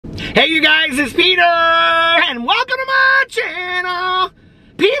Hey you guys, it's Peter, and welcome to my channel.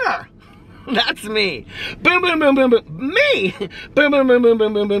 Peter, that's me. Boom, boom, boom, boom, boom. Me. Boom, boom, boom, boom,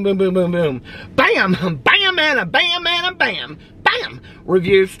 boom, boom, boom, boom, boom, boom, boom. Bam, bam, and a bam, and a bam. Bam.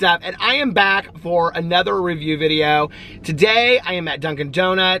 Review stuff, and I am back for another review video. Today, I am at Dunkin'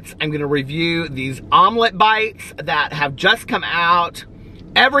 Donuts. I'm gonna review these omelet bites that have just come out.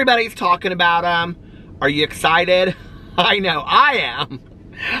 Everybody's talking about them. Are you excited? I know I am.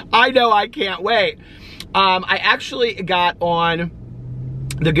 I know I can't wait. I actually got on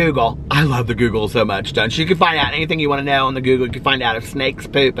the Google. I love the Google so much, don't you? You can find out anything you want to know on the Google. You can find out if snakes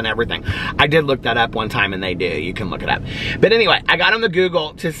poop and everything. I did look that up one time and they do. You can look it up. But anyway, I got on the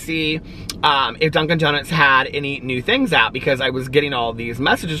Google to see if Dunkin' Donuts had any new things out, because I was getting all these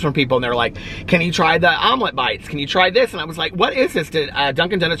messages from people and they're like, can you try the omelet bites? Can you try this? And I was like, what is this? Did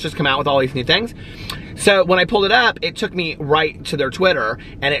Dunkin' Donuts just come out with all these new things? So when I pulled it up, it took me right to their Twitter,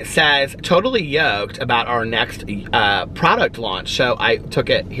 and it says, totally yoked about our next product launch. So I took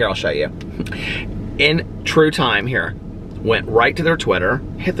it, here, I'll show you. In true time here, went right to their Twitter,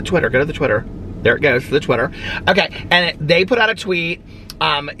 hit the Twitter, go to the Twitter. There it goes, to the Twitter. Okay, and they put out a tweet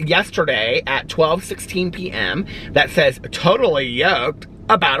yesterday at 12:16 p.m. that says, totally yoked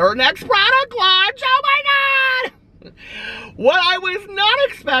about our next product launch. Oh my God! What I was not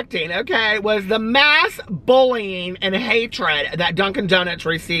expecting, okay, was the mass bullying and hatred that Dunkin' Donuts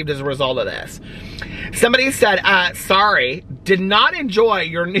received as a result of this. Somebody said, sorry, did not enjoy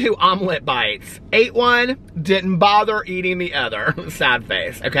your new omelet bites. Ate one, didn't bother eating the other. Sad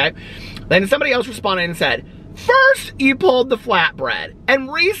face, okay? Then somebody else responded and said, first you pulled the flatbread,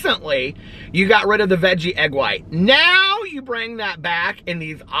 and recently you got rid of the veggie egg white. Now you bring that back in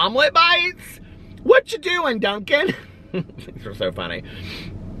these omelet bites? What you doing, Dunkin'? These are so funny.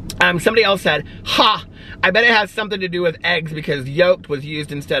 Somebody else said, ha, I bet it has something to do with eggs because yolked was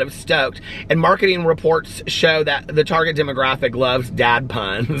used instead of stoked. And marketing reports show that the target demographic loves dad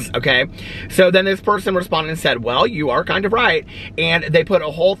puns, okay? So then this person responded and said, well, you are kind of right. And they put a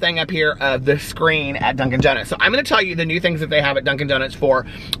whole thing up here of the screen at Dunkin' Donuts. So I'm gonna tell you the new things that they have at Dunkin' Donuts for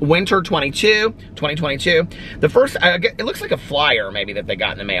winter 2022. The first, it looks like a flyer maybe that they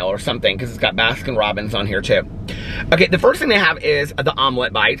got in the mail or something, because it's got Baskin Robbins on here too. Okay, the first thing they have is the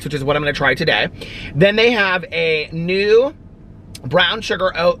omelet bites, which is what I'm gonna try today. Then they have a new brown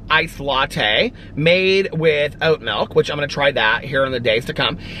sugar oat iced latte made with oat milk, which I'm gonna try that here in the days to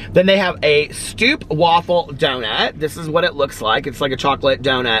come. Then they have a stoop waffle donut. This is what it looks like. It's like a chocolate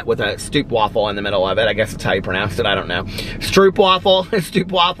donut with a stoop waffle in the middle of it. I guess that's how you pronounce it, I don't know. Stroop waffle,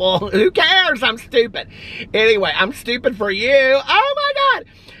 stoop waffle, who cares? I'm stupid. Anyway, I'm stupid for you. Oh my God.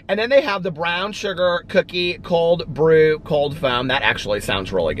 And then they have the brown sugar cookie cold brew cold foam. That actually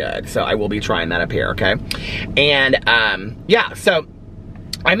sounds really good. So I will be trying that up here, okay? And yeah, so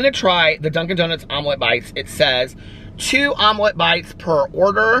I'm gonna try the Dunkin' Donuts omelet bites. It says 2 omelet bites per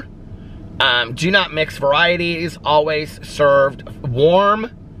order. Do not mix varieties, always served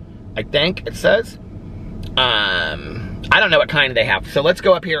warm, I think it says. I don't know what kind they have. So let's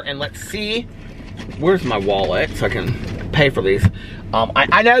go up here and let's see. Where's my wallet so I can pay for these?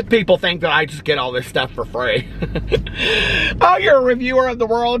 I know people think that I just get all this stuff for free. Oh, you're a reviewer of the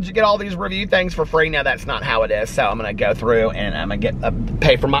world. You get all these review things for free. Now that's not how it is. So I'm gonna go through and I'm gonna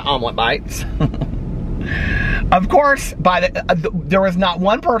pay for my omelet bites. Of course, there was not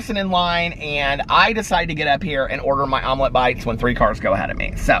one person in line, and I decided to get up here and order my omelet bites when 3 cars go ahead of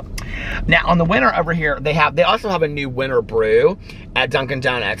me. So now on the winter over here, they also have a new winter brew at Dunkin'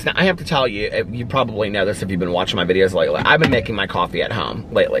 Donuts. Now I have to tell you, you probably know this if you've been watching my videos lately. I've been making my coffee at home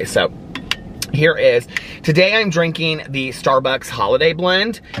lately. So here is, today I'm drinking the Starbucks Holiday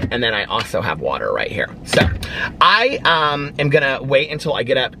Blend, and then I also have water right here. So I am gonna wait until I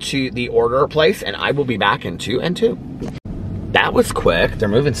get up to the order place, and I will be back in 2 and 2. That was quick. They're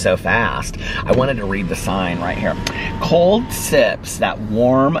moving so fast. I wanted to read the sign right here. Cold sips that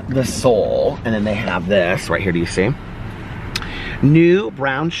warm the soul. And then they have this right here, do you see? New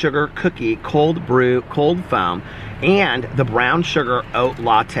brown sugar cookie cold brew cold foam, and the brown sugar oat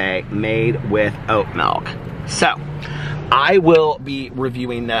latte made with oat milk. So I will be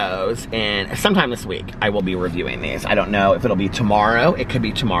reviewing those, and sometime this week I will be reviewing these. I don't know if it'll be tomorrow. It could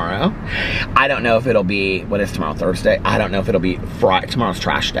be tomorrow. I don't know if it'll be, what is tomorrow, Thursday? I don't know if it'll be Friday. Tomorrow's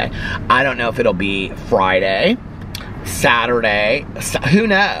trash day. I don't know if it'll be Friday, Saturday, who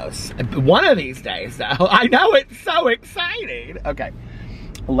knows? One of these days though. I know, it's so exciting. Okay,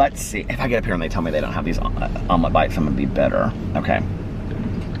 let's see. If I get up here and they tell me they don't have these omelet bites, I'm gonna be bitter. Okay.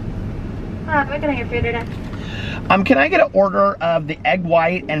 What can I get for you today? Can I get an order of the egg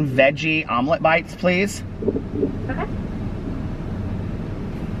white and veggie omelet bites, please? Okay.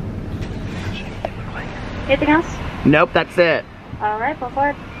 Anything else? Nope, that's it. All right, go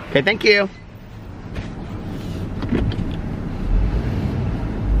forward. Okay, thank you.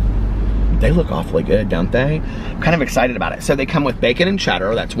 They look awfully good, don't they? I'm kind of excited about it. So they come with bacon and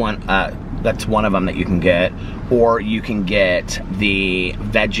cheddar. That's one of them that you can get. Or you can get the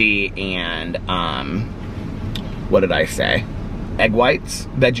veggie and, what did I say? Egg whites?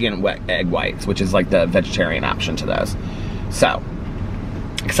 Veggie and egg whites, which is like the vegetarian option to those. So,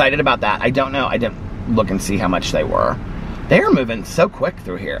 excited about that. I don't know. I didn't look and see how much they were. They are moving so quick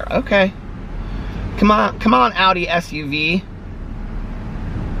through here. Okay. Come on, Audi SUV.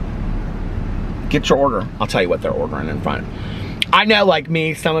 Get your order. I'll tell you what they're ordering in front. I know, like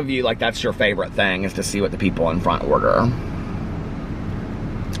me, some of you, like that's your favorite thing is to see what the people in front order.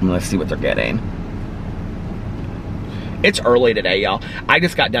 Let's see what they're getting. It's early today, y'all. I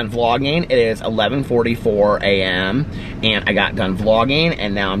just got done vlogging. It is 11:44 a.m. and I got done vlogging,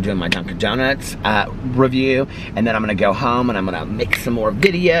 and now I'm doing my Dunkin' Donuts review, and then I'm gonna go home and I'm gonna make some more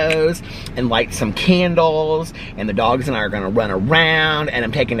videos and light some candles, and the dogs and I are gonna run around, and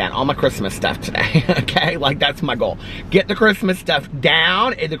I'm taking down all my Christmas stuff today, okay? Like, that's my goal. Get the Christmas stuff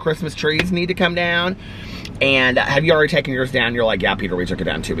down, and the Christmas trees need to come down. And have you already taken yours down? You're like, yeah, Peter, we took it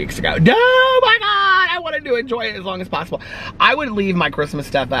down 2 weeks ago. No, my God, I wanted to enjoy it as long as possible. I would leave my Christmas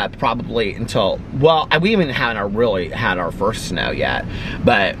stuff up probably until, well, we even haven't really had our first snow yet.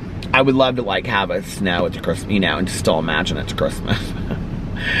 But I would love to like have a snow at the Christmas, you know, and still imagine it's Christmas.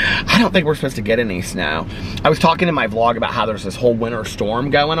 I don't think we're supposed to get any snow. I was talking in my vlog about how there's this whole winter storm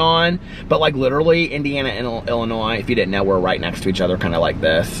going on. But like literally, Indiana and Illinois, if you didn't know, we're right next to each other, kind of like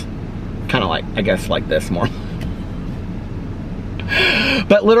this. Kind of like, I guess like this more.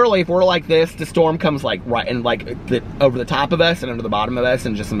 But literally, if we're like this, the storm comes like right and like over the top of us and under the bottom of us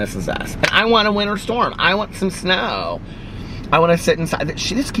and just misses us. And I want a winter storm. I want some snow. I want to sit inside.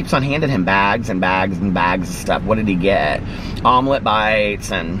 She just keeps on handing him bags and bags and bags of stuff. What did he get? Omelet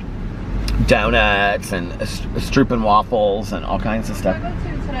bites and donuts and strooping waffles and all kinds of stuff.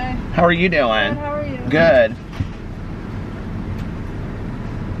 How are you doing? Good, how are you? Good.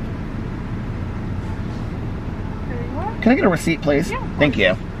 Can I get a receipt, please? Yeah. Thank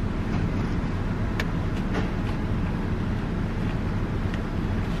you.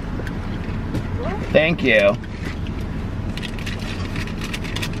 Thank you.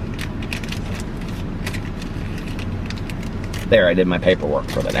 There, I did my paperwork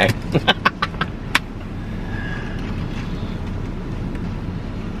for the day.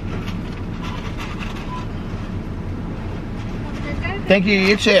 Thank you,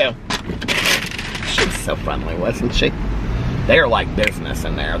 you too. She was so friendly, wasn't she? They are like business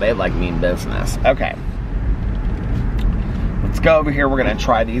in there. They like mean business. Okay. Let's go over here. We're gonna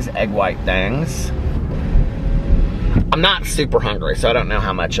try these egg white things. I'm not super hungry, so I don't know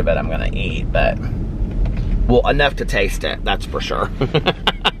how much of it I'm gonna eat, but well, enough to taste it, that's for sure.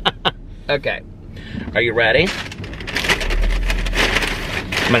 Okay. Are you ready?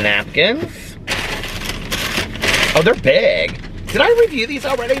 My napkins. Oh, they're big. Did I review these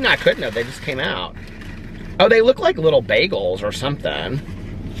already? No, I couldn't have. They just came out. Oh, they look like little bagels or something.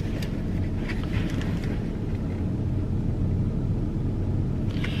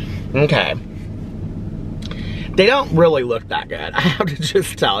 Okay. They don't really look that good, I have to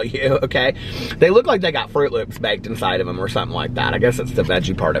just tell you, okay? They look like they got Fruit Loops baked inside of them or something like that. I guess it's the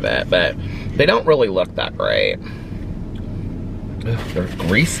veggie part of it, but they don't really look that great. Ugh, they're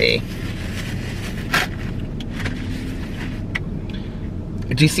greasy.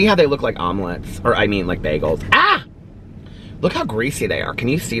 Do you see how they look like omelets? Or I mean like bagels. Ah! Look how greasy they are. Can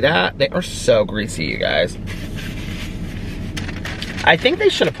you see that? They are so greasy, you guys. I think they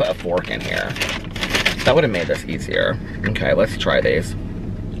should have put a fork in here. That would have made this easier. Okay, let's try these.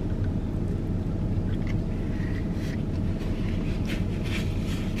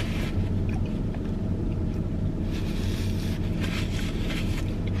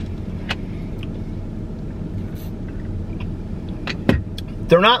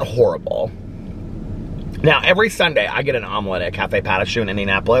 They're not horrible. Now, every Sunday, I get an omelet at Cafe Patashu in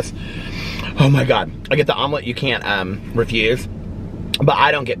Indianapolis. Oh my God. I get the omelet you can't refuse. But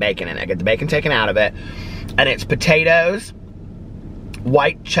I don't get bacon in it. I get the bacon taken out of it. And it's potatoes,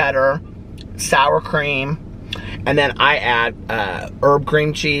 white cheddar, sour cream, and then I add herb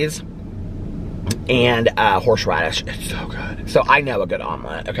cream cheese and horseradish. It's so good. So I know a good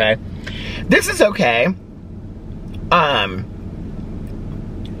omelet, okay? This is okay.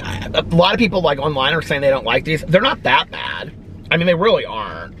 A lot of people like online are saying they don't like these. They're not that bad. I mean, they really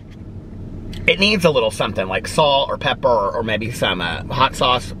aren't. It needs a little something like salt or pepper or maybe some hot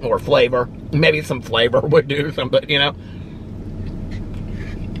sauce or flavor. Maybe some flavor would do something, you know.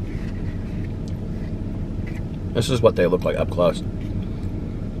 This is what they look like up close.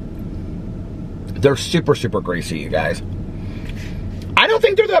 They're super, super greasy, you guys. I don't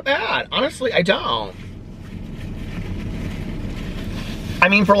think they're that bad. Honestly, I don't. I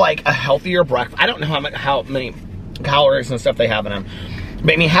mean, for like a healthier breakfast, I don't know how many calories and stuff they have in them.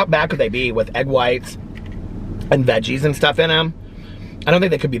 But I mean, how bad could they be with egg whites and veggies and stuff in them? I don't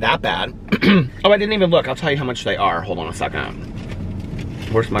think they could be that bad. Oh, I didn't even look. I'll tell you how much they are. Hold on a second.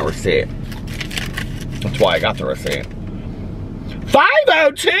 Where's my receipt? That's why I got the receipt.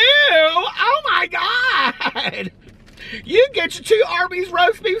 $5.02! Oh my God! You get your 2 Arby's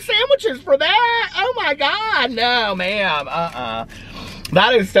roast beef sandwiches for that? Oh my God, no ma'am,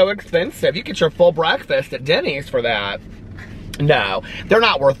 That is so expensive. You get your full breakfast at Denny's for that. No, they're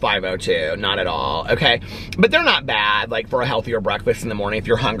not worth $5.02, not at all, okay? But they're not bad, like for a healthier breakfast in the morning if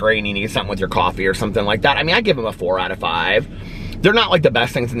you're hungry and you need something with your coffee or something like that. I mean, I give them a 4 out of 5. They're not like the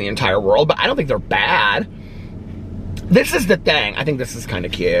best things in the entire world, but I don't think they're bad. This is the thing. I think this is kind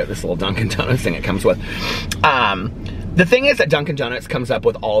of cute, this little Dunkin' Donuts thing it comes with. The thing is that Dunkin' Donuts comes up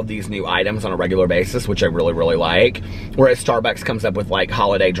with all of these new items on a regular basis, which I really, really like. Whereas Starbucks comes up with like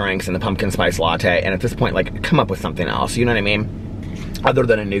holiday drinks and the pumpkin spice latte. And at this point, like, come up with something else. You know what I mean? Other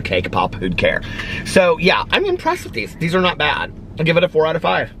than a new cake pop, who'd care? So yeah, I'm impressed with these. These are not bad. I'll give it a 4 out of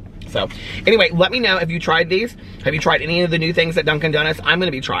 5. So anyway, let me know if you tried these. Have you tried any of the new things at Dunkin' Donuts? I'm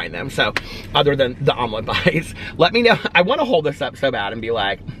gonna be trying them. So other than the omelet bites, let me know. I wanna hold this up so bad and be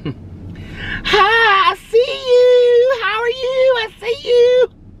like, hi, I see you. How are you? I see you.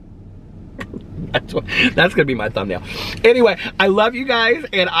 That's gonna be my thumbnail. Anyway, I love you guys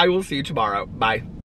and I will see you tomorrow. Bye.